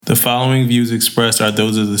The following views expressed are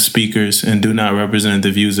those of the speakers and do not represent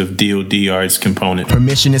the views of DoD or its component.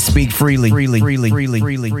 Permission to speak freely.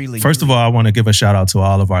 First of all, I want to give a shout out to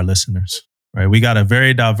all of our listeners. Right, we got a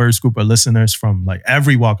very diverse group of listeners from like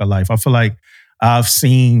every walk of life. I feel like I've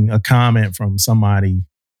seen a comment from somebody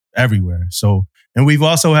everywhere. So, and we've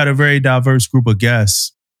also had a very diverse group of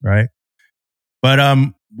guests, right? But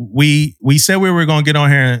we said we were going to get on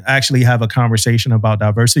here and actually have a conversation about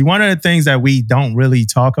diversity. One of the things that we don't really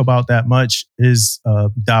talk about that much is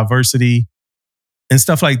diversity and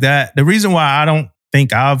stuff like that. The reason why I don't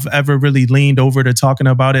think I've ever really leaned over to talking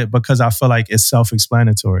about it because I feel like it's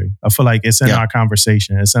self-explanatory. I feel like it's in our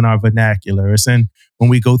conversation. It's in our vernacular. It's in when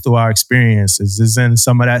we go through our experiences. It's in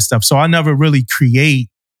some of that stuff. So I never really create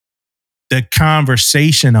the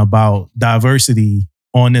conversation about diversity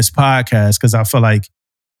on this podcast because I feel like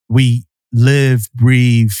we live,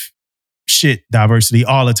 breathe, shit diversity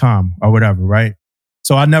all the time or whatever, right?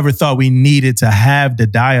 So I never thought we needed to have the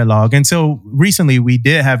dialogue until recently we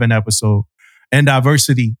did have an episode and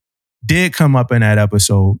diversity did come up in that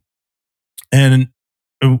episode. And,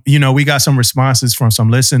 you know, we got some responses from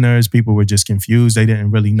some listeners. People were just confused. They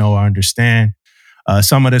didn't really know or understand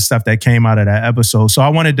some of the stuff that came out of that episode. So I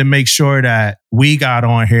wanted to make sure that we got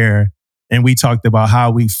on here and we talked about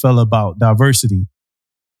how we feel about diversity.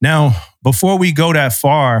 Now, before we go that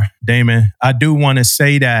far, Damon, I do want to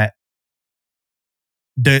say that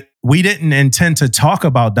we didn't intend to talk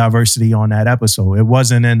about diversity on that episode. It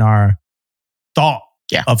wasn't in our thought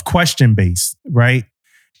of question based, right?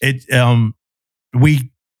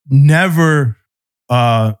 We never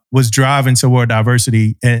was driving toward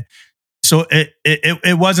diversity, and so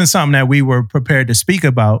it wasn't something that we were prepared to speak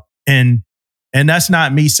about. And that's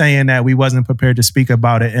not me saying that we wasn't prepared to speak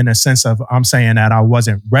about it in a sense of I'm saying that I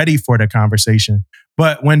wasn't ready for the conversation.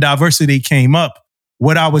 But when diversity came up,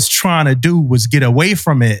 what I was trying to do was get away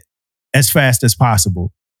from it as fast as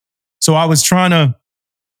possible. So I was trying to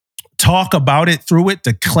talk about it through it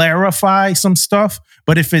to clarify some stuff.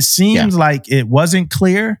 But if it seems like it wasn't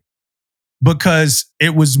clear, because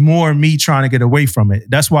it was more me trying to get away from it.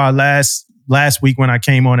 That's why last week when I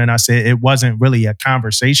came on and I said it wasn't really a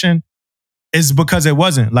conversation, is because it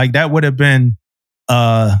wasn't. Like that would have been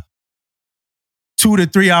 2 to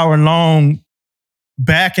 3 hour long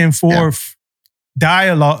back and forth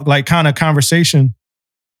dialogue, like kind of conversation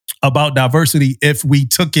about diversity if we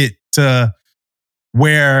took it to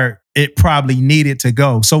where it probably needed to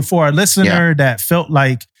go. So for a listener that felt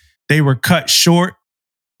like they were cut short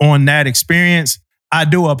on that experience, I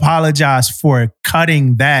do apologize for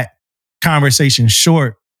cutting that conversation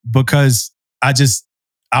short because I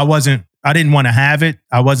didn't want to have it.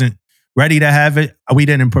 I wasn't ready to have it. We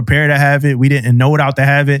didn't prepare to have it. We didn't know how to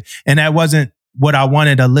have it. And that wasn't what I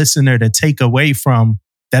wanted a listener to take away from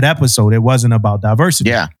that episode. It wasn't about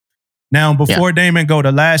diversity. Yeah. Now, before Damon go,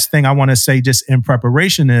 the last thing I want to say just in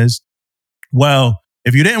preparation is, well,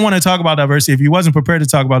 if you didn't want to talk about diversity, if you wasn't prepared to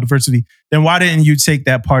talk about diversity, then why didn't you take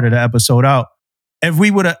that part of the episode out? If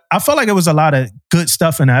we would have, I felt like it was a lot of good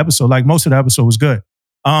stuff in the episode. Like most of the episode was good.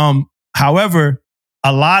 However,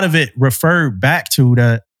 a lot of it referred back to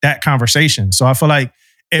that conversation. So I feel like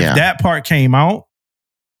if that part came out,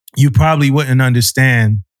 you probably wouldn't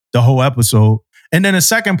understand the whole episode. And then the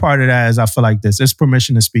second part of that is I feel like this. It's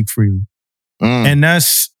permission to speak freely. And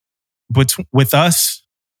that's with us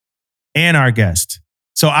and our guest.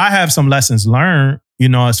 So I have some lessons learned, you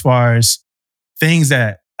know, as far as things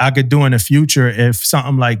that I could do in the future if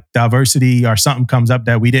something like diversity or something comes up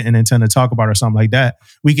that we didn't intend to talk about or something like that.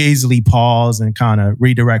 We could easily pause and kind of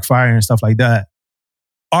redirect fire and stuff like that.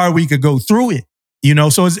 Or we could go through it, you know,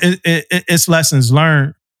 so it's lessons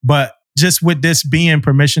learned. But just with this being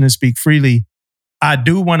permission to speak freely, I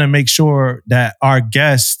do want to make sure that our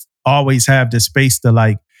guests always have the space to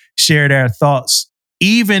like share their thoughts,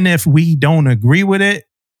 even if we don't agree with it,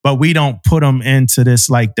 but we don't put them into this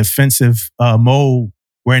like defensive mode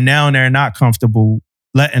where now they're not comfortable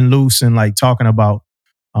letting loose and like talking about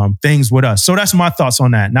things with us. So that's my thoughts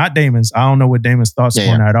on that. Not Damon's. I don't know what Damon's thoughts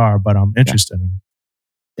on that are, but I'm interested in them.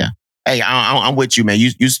 Yeah. Hey, I'm with you, man.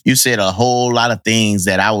 You said a whole lot of things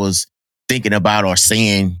that I was thinking about or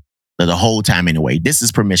saying the whole time anyway. This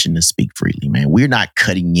is permission to speak freely, man. We're not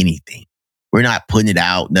cutting anything. We're not putting it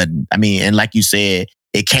out. Nothing. I mean, and like you said,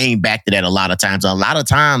 it came back to that a lot of times. A lot of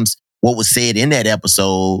times what was said in that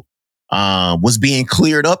episode was being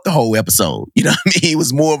cleared up the whole episode. You know what I mean? It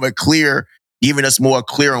was more of a giving us more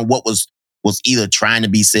clear on what was either trying to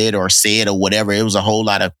be said or whatever. It was a whole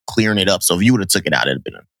lot of clearing it up. So if you would have took it out, it'd have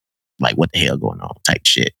been like, what the hell going on type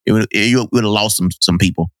shit. You would have lost some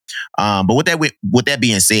people. But with that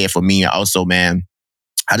being said, for me also, man,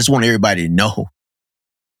 I just want everybody to know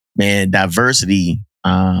man, diversity,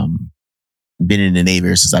 been in the Navy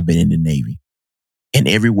ever since I've been in the Navy. And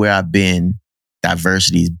everywhere I've been,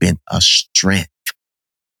 diversity has been a strength.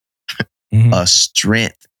 A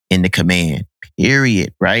strength in the command,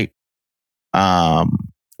 period, right?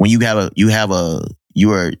 When you have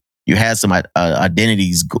some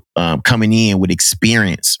identities coming in with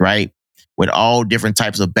experience, right? With all different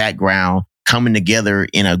types of background coming together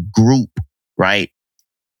in a group, right?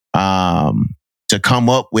 To come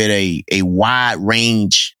up with a wide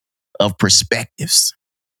range of perspectives,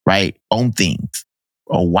 right? On things,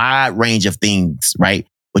 a wide range of things, right?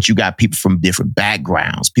 But you got people from different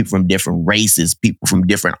backgrounds, people from different races, people from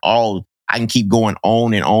different I can keep going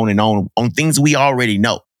on and on and on things we already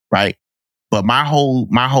know, right? But my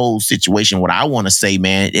whole situation, what I want to say,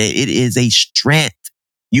 man, it is a strength.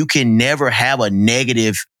 You can never have a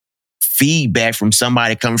negative feedback from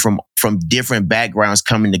somebody coming from different backgrounds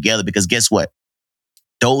coming together, because guess what?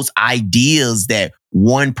 Those ideas that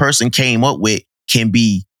one person came up with can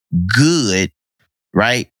be good,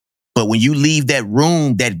 right? But when you leave that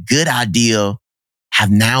room, that good idea have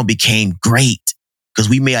now became great, because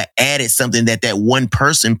we may have added something that one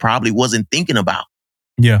person probably wasn't thinking about.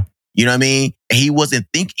 Yeah. You know what I mean?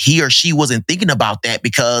 He or she wasn't thinking about that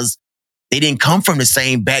because they didn't come from the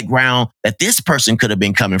same background that this person could have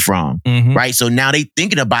been coming from, right? So now they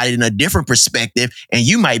thinking about it in a different perspective, and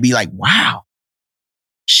you might be like, wow,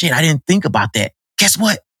 shit, I didn't think about that. Guess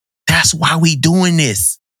what? That's why we doing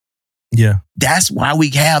this. Yeah. That's why we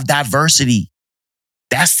have diversity.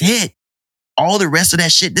 That's it. All the rest of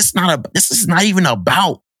that shit, this is not even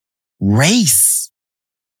about race.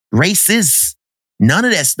 Races. None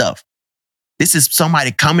of that stuff. This is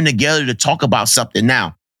somebody coming together to talk about something.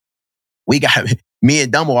 Now, me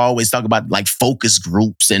and Dumbo always talk about like focus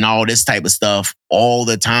groups and all this type of stuff all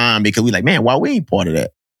the time, because we like, man, why we ain't part of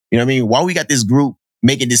that? You know what I mean? Why we got this group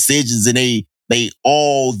making decisions and they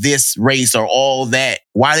all this race or all that?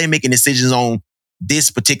 Why are they making decisions on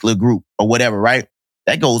this particular group or whatever, right?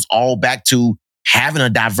 That goes all back to having a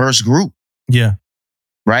diverse group. Yeah.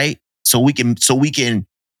 Right? So we can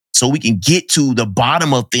get to the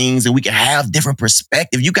bottom of things, and we can have different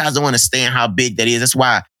perspective. You guys don't understand how big that is. That's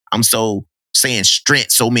why I'm so saying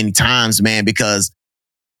strength so many times, man, because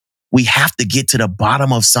we have to get to the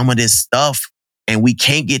bottom of some of this stuff, and we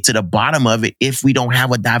can't get to the bottom of it if we don't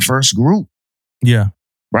have a diverse group. Yeah.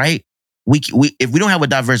 Right? If we don't have a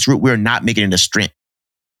diverse group, we're not making it a strength.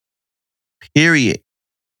 Period.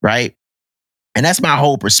 Right? And that's my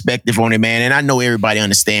whole perspective on it, man. And I know everybody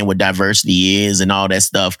understand what diversity is and all that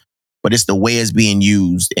stuff, but it's the way it's being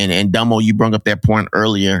used. And Dumbo, you brought up that point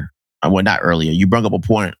earlier. Well, not earlier. You brought up a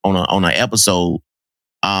point on an episode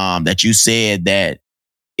that you said that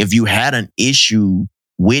if you had an issue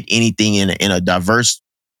with anything in a diversity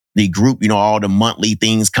group, you know, all the monthly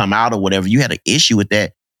things come out or whatever, you had an issue with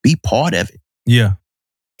that, be part of it. Yeah.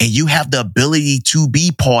 And you have the ability to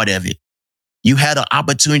be part of it. You had an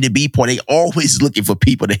opportunity to be part. They always looking for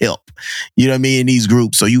people to help. You know what I mean? In these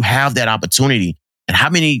groups. So you have that opportunity. And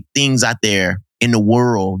how many things out there in the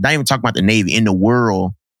world, not even talking about the Navy, in the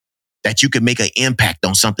world, that you can make an impact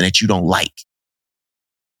on something that you don't like.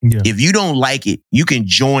 Yeah. If you don't like it, you can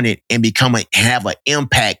join it and have an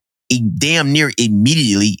impact damn near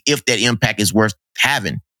immediately, if that impact is worth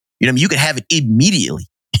having. You know what I mean? You can have it immediately.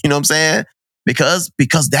 You know what I'm saying?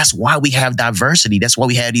 Because that's why we have diversity. That's why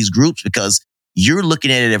we have these groups, because you're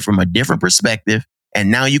looking at it from a different perspective, and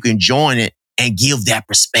now you can join it and give that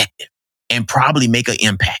perspective and probably make an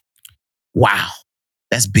impact. Wow.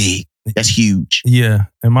 That's big. That's huge. Yeah.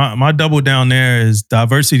 And my double down there is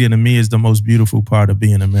diversity to me is the most beautiful part of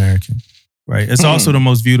being American, right? It's also the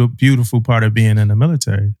most beautiful part of being in the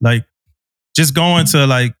military. Like, just going to,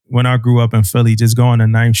 like, when I grew up in Philly, just going to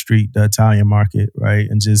 9th Street, the Italian market, right?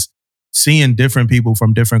 And just seeing different people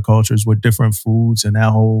from different cultures with different foods, and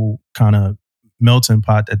that whole kind of melting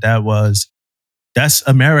pot that's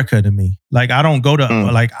America to me. Like, I don't go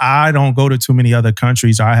to too many other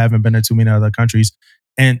countries. I haven't been to too many other countries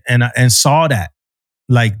and saw that,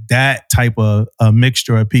 like, that type of a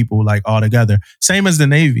mixture of people, like, all together. Same as the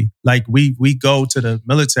Navy. Like, we go to the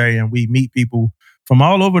military and we meet people from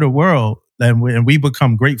all over the world, and we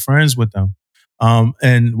become great friends with them.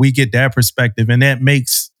 And we get that perspective, and that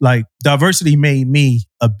makes, like, diversity made me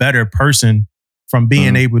a better person from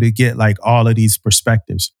being able to get, like, all of these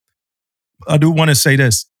perspectives. I do want to say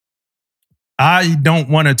this. I don't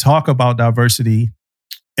want to talk about diversity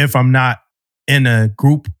if I'm not in a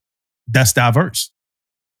group that's diverse.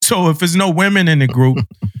 So if there's no women in the group,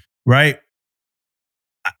 right,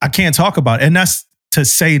 I can't talk about it. And that's to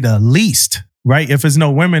say the least, right? If there's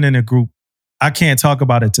no women in the group, I can't talk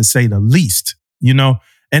about it, to say the least, you know?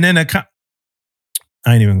 And then I ain't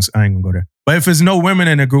gonna go there. But if there's no women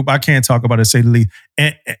in the group, I can't talk about it, say the least.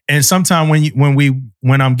 And sometimes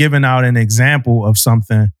when I'm giving out an example of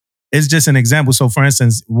something, it's just an example. So for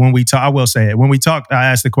instance, when we talk, I will say it. When we talked, I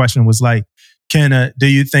asked the question was like, do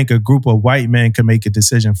you think a group of white men can make a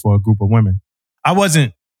decision for a group of women? I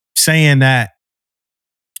wasn't saying that.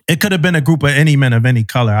 It could have been a group of any men of any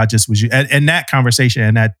color. I just was in that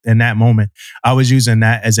conversation in that moment. I was using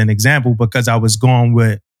that as an example because I was going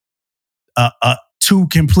with two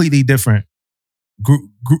completely different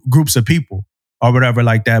groups of people or whatever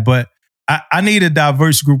like that. But I need a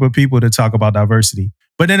diverse group of people to talk about diversity.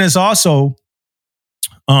 But then it's also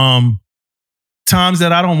times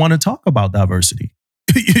that I don't want to talk about diversity.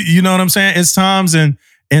 You know what I'm saying? It's times in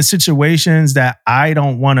situations that I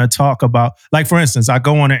don't want to talk about. Like, for instance, I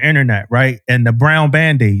go on the internet, right? And the brown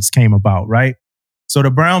Band-Aids came about, right? So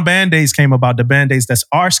the brown Band-Aids came about, the Band-Aids that's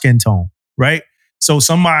our skin tone, right? So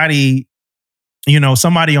somebody on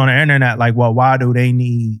the internet, like, well, why do they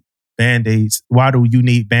need Band-Aids? Why do you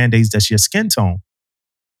need Band-Aids that's your skin tone?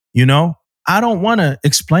 You know? I don't want to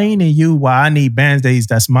explain to you why I need Band-Aids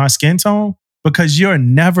that's my skin tone, because you're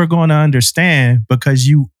never going to understand, because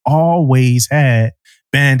you always had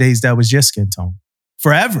Band-Aids that was your skin tone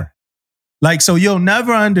forever. Like, so you'll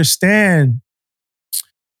never understand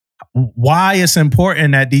why it's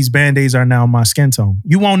important that these Band-Aids are now my skin tone.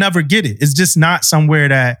 You won't ever get it. It's just not somewhere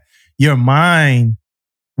that your mind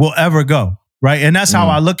will ever go, right? And that's how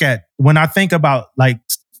I look at when I think about, like,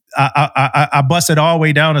 I bust it all the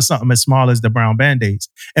way down to something as small as the brown Band-Aids.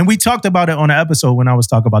 And we talked about it on an episode when I was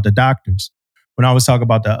talking about the doctors, when I was talking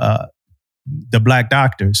about the black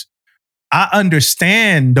doctors. I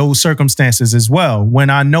understand those circumstances as well. When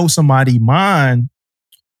I know somebody mind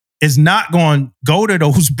is not going to go to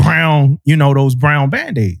those brown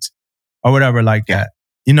Band-Aids or whatever like that.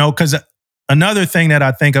 You know, because another thing that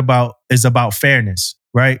I think about is about fairness,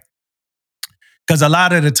 right? Because a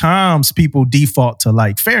lot of the times people default to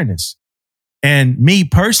like fairness. And me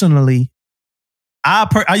personally,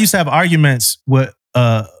 I used to have arguments with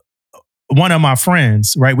one of my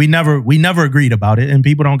friends, right? We never agreed about it, and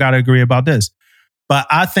people don't got to agree about this. But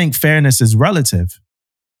I think fairness is relative.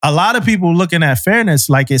 A lot of people looking at fairness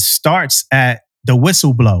like it starts at the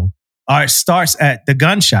whistle blow, or it starts at the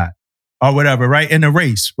gunshot or whatever, right? In the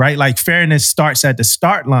race, right? Like fairness starts at the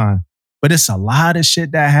start line. But it's a lot of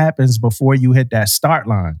shit that happens before you hit that start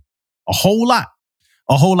line. A whole lot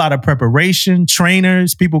of preparation,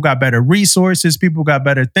 trainers, people got better resources, people got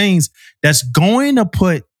better things that's going to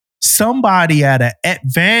put somebody at an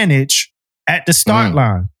advantage at the start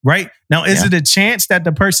line, right? Now, is it a chance that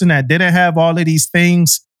the person that didn't have all of these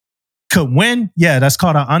things could win? Yeah, that's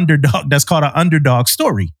called an underdog. That's called an underdog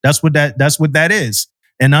story. That's what that is,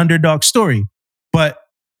 an underdog story. But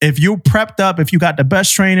if you're prepped up, if you got the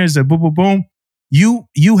best trainers, and boom, boom, boom,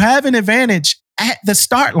 you have an advantage at the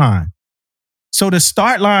start line. So the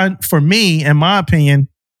start line, for me, in my opinion,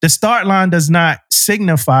 the start line does not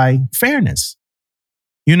signify fairness.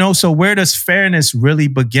 You know, so where does fairness really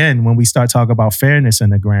begin when we start talking about fairness in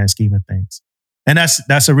the grand scheme of things? And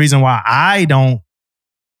that's the reason why I don't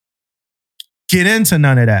get into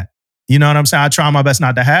none of that. You know what I'm saying? I try my best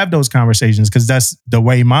not to have those conversations because that's the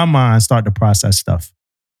way my mind start to process stuff.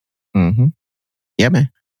 Mm-hmm. Yeah, man.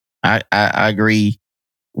 I agree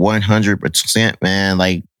 100%, man.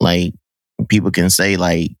 Like people can say,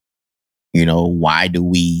 like, you know, why do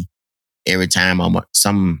we, every time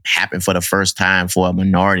something happen for the first time for a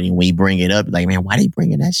minority, and we bring it up, like, man, why they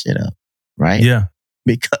bringing that shit up? Right? Yeah.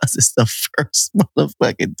 Because it's the first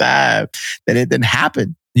motherfucking time that it didn't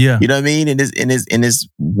happen. Yeah. You know what I mean? In this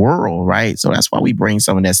world, right? So that's why we bring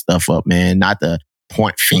some of that stuff up, man. Not to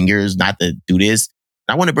point fingers, not to do this.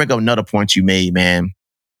 I want to bring up another point you made, man,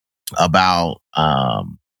 about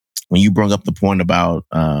when you brought up the point about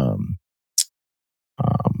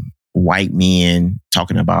white men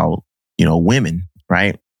talking about, you know, women,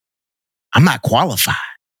 right? I'm not qualified.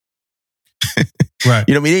 Right.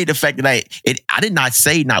 You know what I mean? The fact that I did not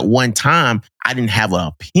say not one time I didn't have an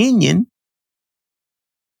opinion.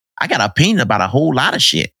 I got an opinion about a whole lot of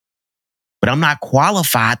shit, but I'm not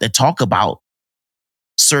qualified to talk about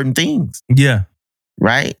certain things. Yeah.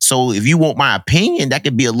 Right? So if you want my opinion, that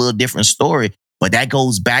could be a little different story. But that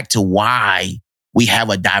goes back to why we have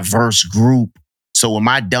a diverse group. So when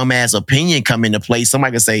my dumbass opinion come into play,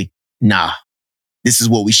 somebody can say, nah, this is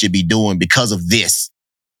what we should be doing because of this.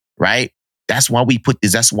 Right? That's why we put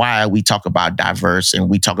this. That's why we talk about diverse, and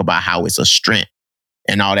we talk about how it's a strength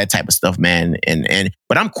and all that type of stuff, man.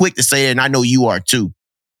 But I'm quick to say it, and I know you are too.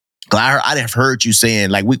 Because I have heard you saying,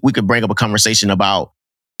 like, we could bring up a conversation about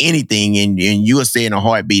anything, and you are saying a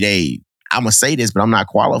heartbeat, hey, I'm gonna say this, but I'm not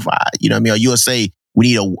qualified. You know what I mean? Or you'll say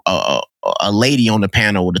we need a lady on the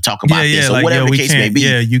panel to talk about this, or like, whatever the case may be.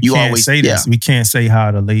 Yeah, you can't always say this. We can't say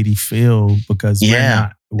how the lady feel because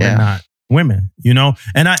we're not women, you know.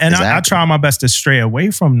 And I Exactly. try my best to stray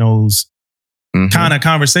away from those kind of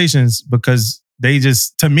conversations because they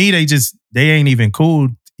just, to me, they ain't even cool,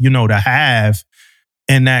 you know, to have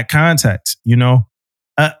in that context, you know.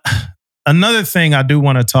 Another thing I do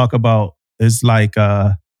want to talk about is like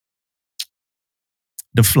the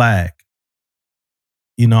flag.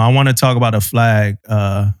 You know, I want to talk about the flag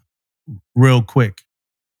real quick.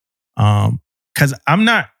 Because I'm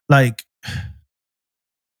not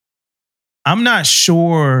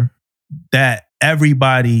sure that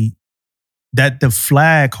that the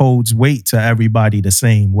flag holds weight to everybody the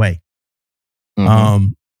same way.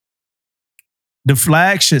 The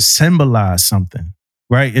flag should symbolize something,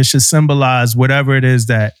 right? It should symbolize whatever it is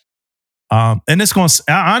that, and it's going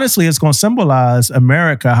to symbolize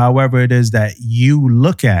America, however it is that you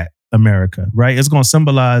look at America, right? It's going to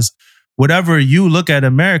symbolize whatever you look at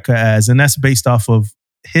America as, and that's based off of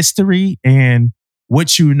history and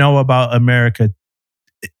what you know about America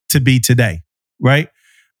to be today, right?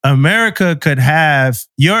 Your America could have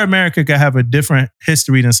a different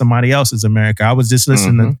history than somebody else's America. I was just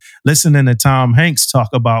listening to Tom Hanks talk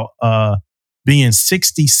about being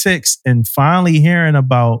 66 and finally hearing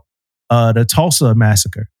about the Tulsa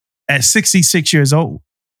massacre at 66 years old.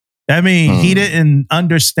 That means he didn't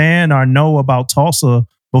understand or know about Tulsa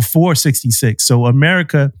before 66. So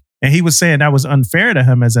America, and he was saying that was unfair to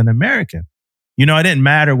him as an American. You know, it didn't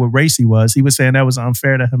matter what race he was. He was saying that was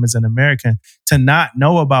unfair to him as an American to not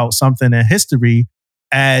know about something in history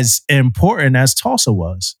as important as Tulsa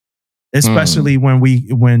was, especially when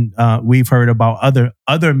we've heard about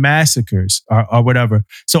other massacres or whatever.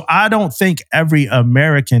 So I don't think every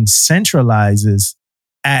American centralizes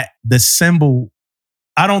at the symbol.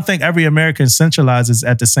 I don't think every American centralizes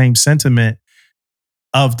at the same sentiment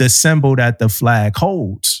of the symbol that the flag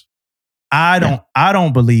holds. I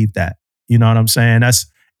don't believe that. You know what I'm saying?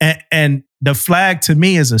 And the flag to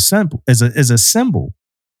me is a symbol, is a symbol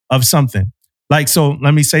of something. Like, so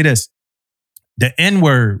let me say this. The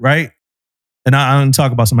N-word, right? And I'm going to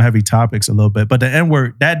talk about some heavy topics a little bit, but the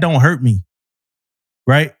N-word, that don't hurt me,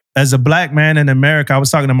 right? As a black man in America, I was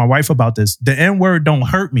talking to my wife about this. The N-word don't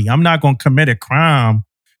hurt me. I'm not going to commit a crime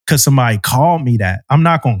because somebody called me that. I'm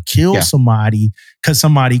not going to kill somebody because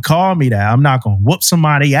somebody called me that. I'm not going to whoop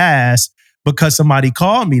somebody's ass because somebody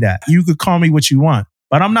called me that. You could call me what you want,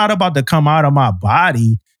 but I'm not about to come out of my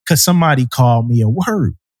body because somebody called me a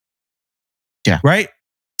word. Yeah. Right?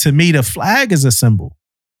 To me, the flag is a symbol.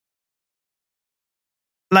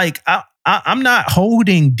 Like, I'm not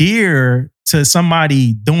holding dear to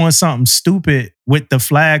somebody doing something stupid with the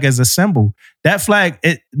flag as a symbol. That flag,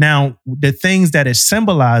 now the things that it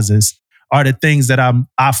symbolizes are the things that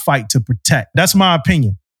I fight to protect. That's my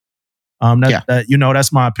opinion.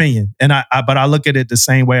 That's my opinion. And but I look at it the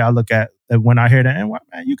same way I look at when I hear that. And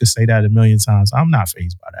man, you could say that a million times. I'm not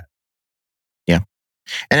fazed by that. Yeah,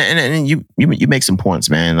 and you make some points,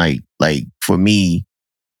 man. Like for me,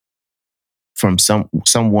 from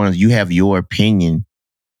someone, you have your opinion.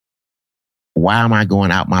 Why am I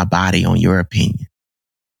going out my body on your opinion?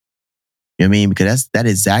 You know what I mean? Because that's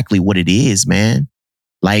exactly what it is, man.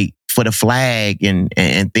 Like for the flag and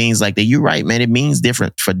things like that, you're right, man. It means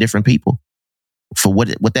different for different people. For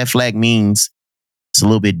what that flag means, it's a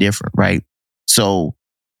little bit different, right? So,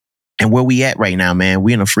 and where we at right now, man,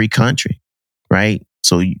 we're in a free country, right?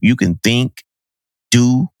 So you can think,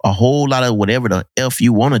 do a whole lot of whatever the F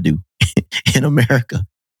you want to do in America,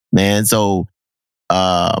 man. So,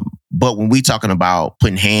 but when we talking about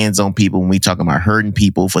putting hands on people, when we talking about hurting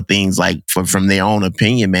people for things like from their own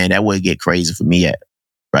opinion, man, that would get crazy for me.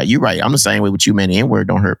 Right, you're right. I'm the same way with you, man. The N-word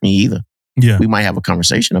don't hurt me either. Yeah, we might have a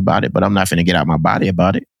conversation about it, but I'm not finna get out my body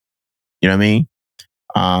about it. You know what I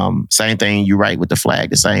mean? Same thing. You're right with the flag.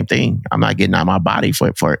 The same thing. I'm not getting out my body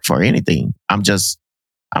for anything.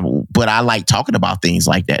 But I like talking about things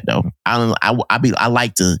like that, though. I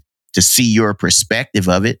like to see your perspective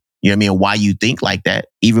of it. You know what I mean? Why you think like that?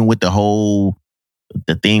 Even with the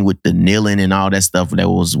thing with the kneeling and all that stuff that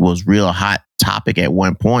was real hot topic at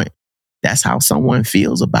one point. That's how someone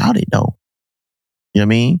feels about it, though. You know what I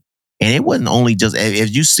mean? And it wasn't only just,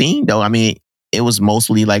 if you seen, though, I mean, it was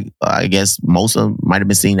mostly like, I guess most of them might have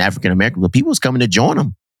been seen African Americans, but people was coming to join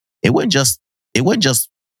them. It wasn't just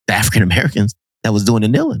the African Americans that was doing the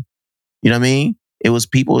kneeling. You know what I mean? It was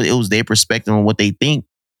people, it was their perspective on what they think,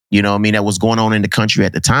 you know what I mean, that was going on in the country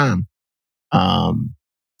at the time.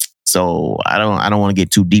 So I don't want to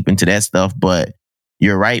get too deep into that stuff, but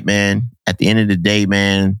you're right, man. At the end of the day,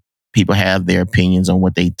 man, People have their opinions on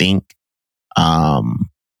what they think.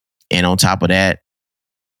 And on top of that,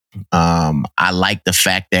 I like the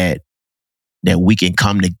fact that we can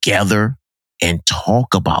come together and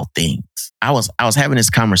talk about things. I was having this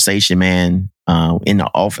conversation, man, in the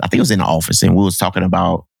office. I think it was in the office, and we was talking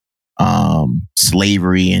about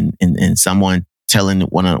slavery and someone telling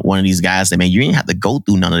one of these guys that, man, you didn't have to go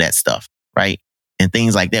through none of that stuff, right? And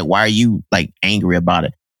things like that. Why are you like angry about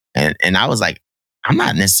it? And I was like, I'm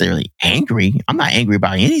not necessarily angry. I'm not angry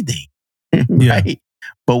about anything, right? Yeah.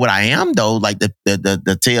 But what I am though, like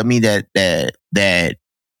the tell me that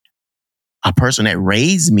a person that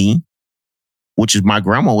raised me, which is my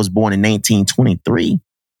grandma, was born in 1923.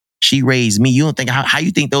 She raised me. You don't think how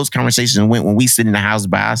you think those conversations went when we sit in the house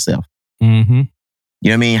by ourselves? Mm-hmm. You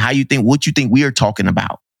know what I mean? What you think we are talking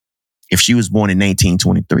about? If she was born in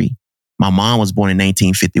 1923, my mom was born in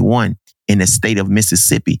 1951 in the state of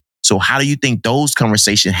Mississippi. So how do you think those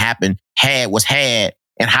conversations was had,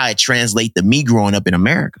 and how it translates to me growing up in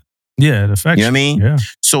America? Yeah, the fact. You know what I mean? Yeah.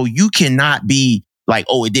 So you cannot be like,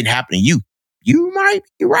 oh, it didn't happen to you. You might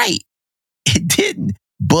be right. It didn't,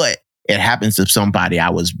 but it happens to somebody I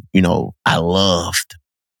loved.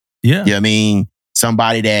 Yeah. You know what I mean?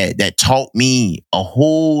 Somebody that taught me a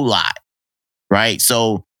whole lot, right?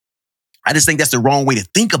 So I just think that's the wrong way to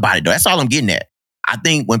think about it, though. That's all I'm getting at. I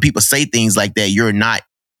think when people say things like that, you're not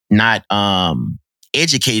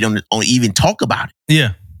educated on even talk about it.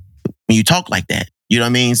 Yeah. When you talk like that, you know what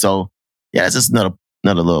I mean? So yeah, that's just another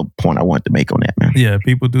little point I wanted to make on that, man. Yeah,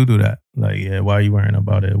 people do that. Like, yeah, why are you worrying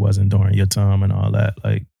about it? It wasn't during your time and all that.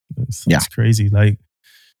 Like, it's crazy. Like,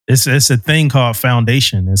 it's a thing called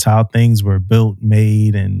foundation. It's how things were built,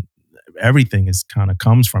 made, and everything is kind of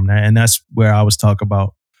comes from that. And that's where I was talking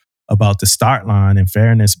about the start line and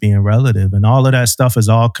fairness being relative, and all of that stuff is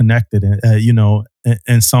all connected,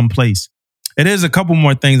 in some place. It is a couple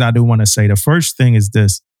more things I do want to say. The first thing is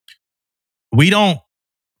this: we don't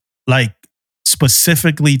like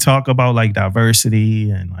specifically talk about like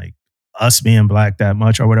diversity and like us being black that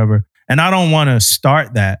much or whatever. And I don't want to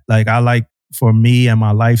start that. Like, I like for me and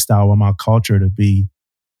my lifestyle and my culture to be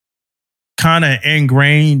kind of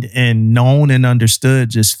ingrained and known and understood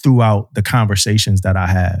just throughout the conversations that I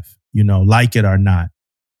have, like it or not.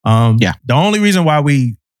 The only reason why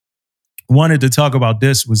we wanted to talk about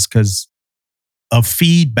this was because of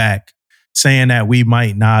feedback saying that we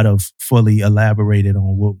might not have fully elaborated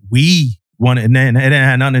on what we wanted. And then it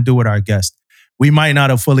had nothing to do with our guest. We might not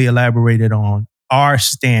have fully elaborated on our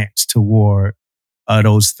stance toward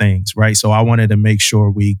those things, right? So I wanted to make sure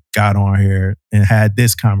we got on here and had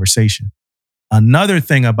this conversation. Another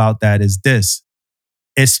thing about that is this: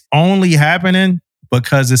 it's only happening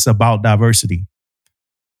because it's about diversity.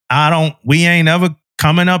 We ain't ever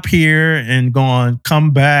coming up here and going,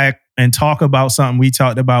 come back and talk about something we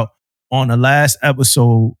talked about on the last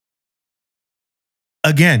episode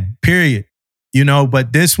again, period.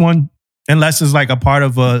 But this one, unless it's like a part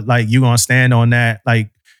of you gonna stand on that,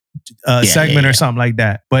 segment or something like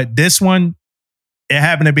that. But this one, it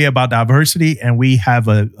happened to be about diversity, and we have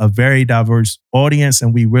a very diverse audience,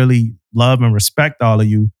 and we really love and respect all of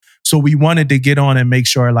you. So we wanted to get on and make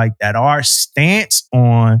sure like that our stance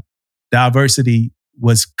on diversity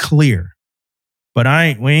was clear. But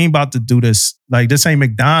we ain't about to do this. Like, this ain't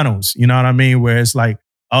McDonald's, you know what I mean? Where it's like,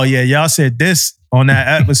 oh yeah, y'all said this on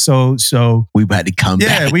that episode, so we about to come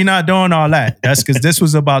back. Yeah, we not doing all that. That's because this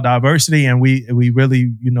was about diversity, and we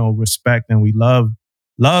really, respect and we love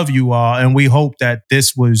you all, and we hope that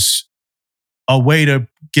this was a way to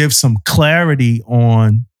give some clarity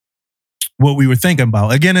on what we were thinking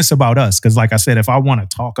about. Again, it's about us, because like I said, if I want to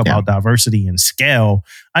talk about diversity and scale,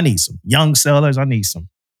 I need some young sellers. I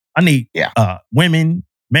need women,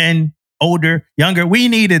 men, older, younger. We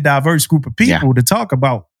need a diverse group of people to talk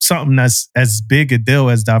about something that's as big a deal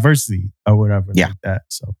as diversity or whatever like that.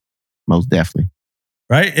 So most definitely.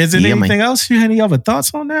 Right? Is there anything else? You had any other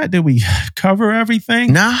thoughts on that? Did we cover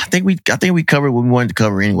everything? Nah, I think we covered what we wanted to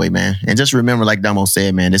cover anyway, man. And just remember, like Damo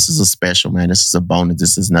said, man, this is a special, man. This is a bonus.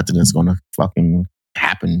 This is nothing that's gonna fucking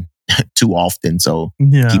happen too often. So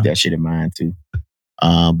keep that shit in mind too.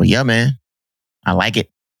 But yeah, man, I like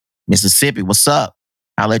it. Mississippi, what's up?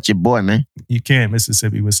 I'll let your boy, man. You can't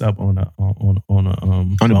Mississippi. What's up on the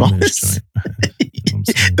bonus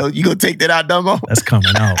joint? You gonna take that out, Dumbo? That's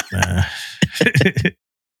coming out, man.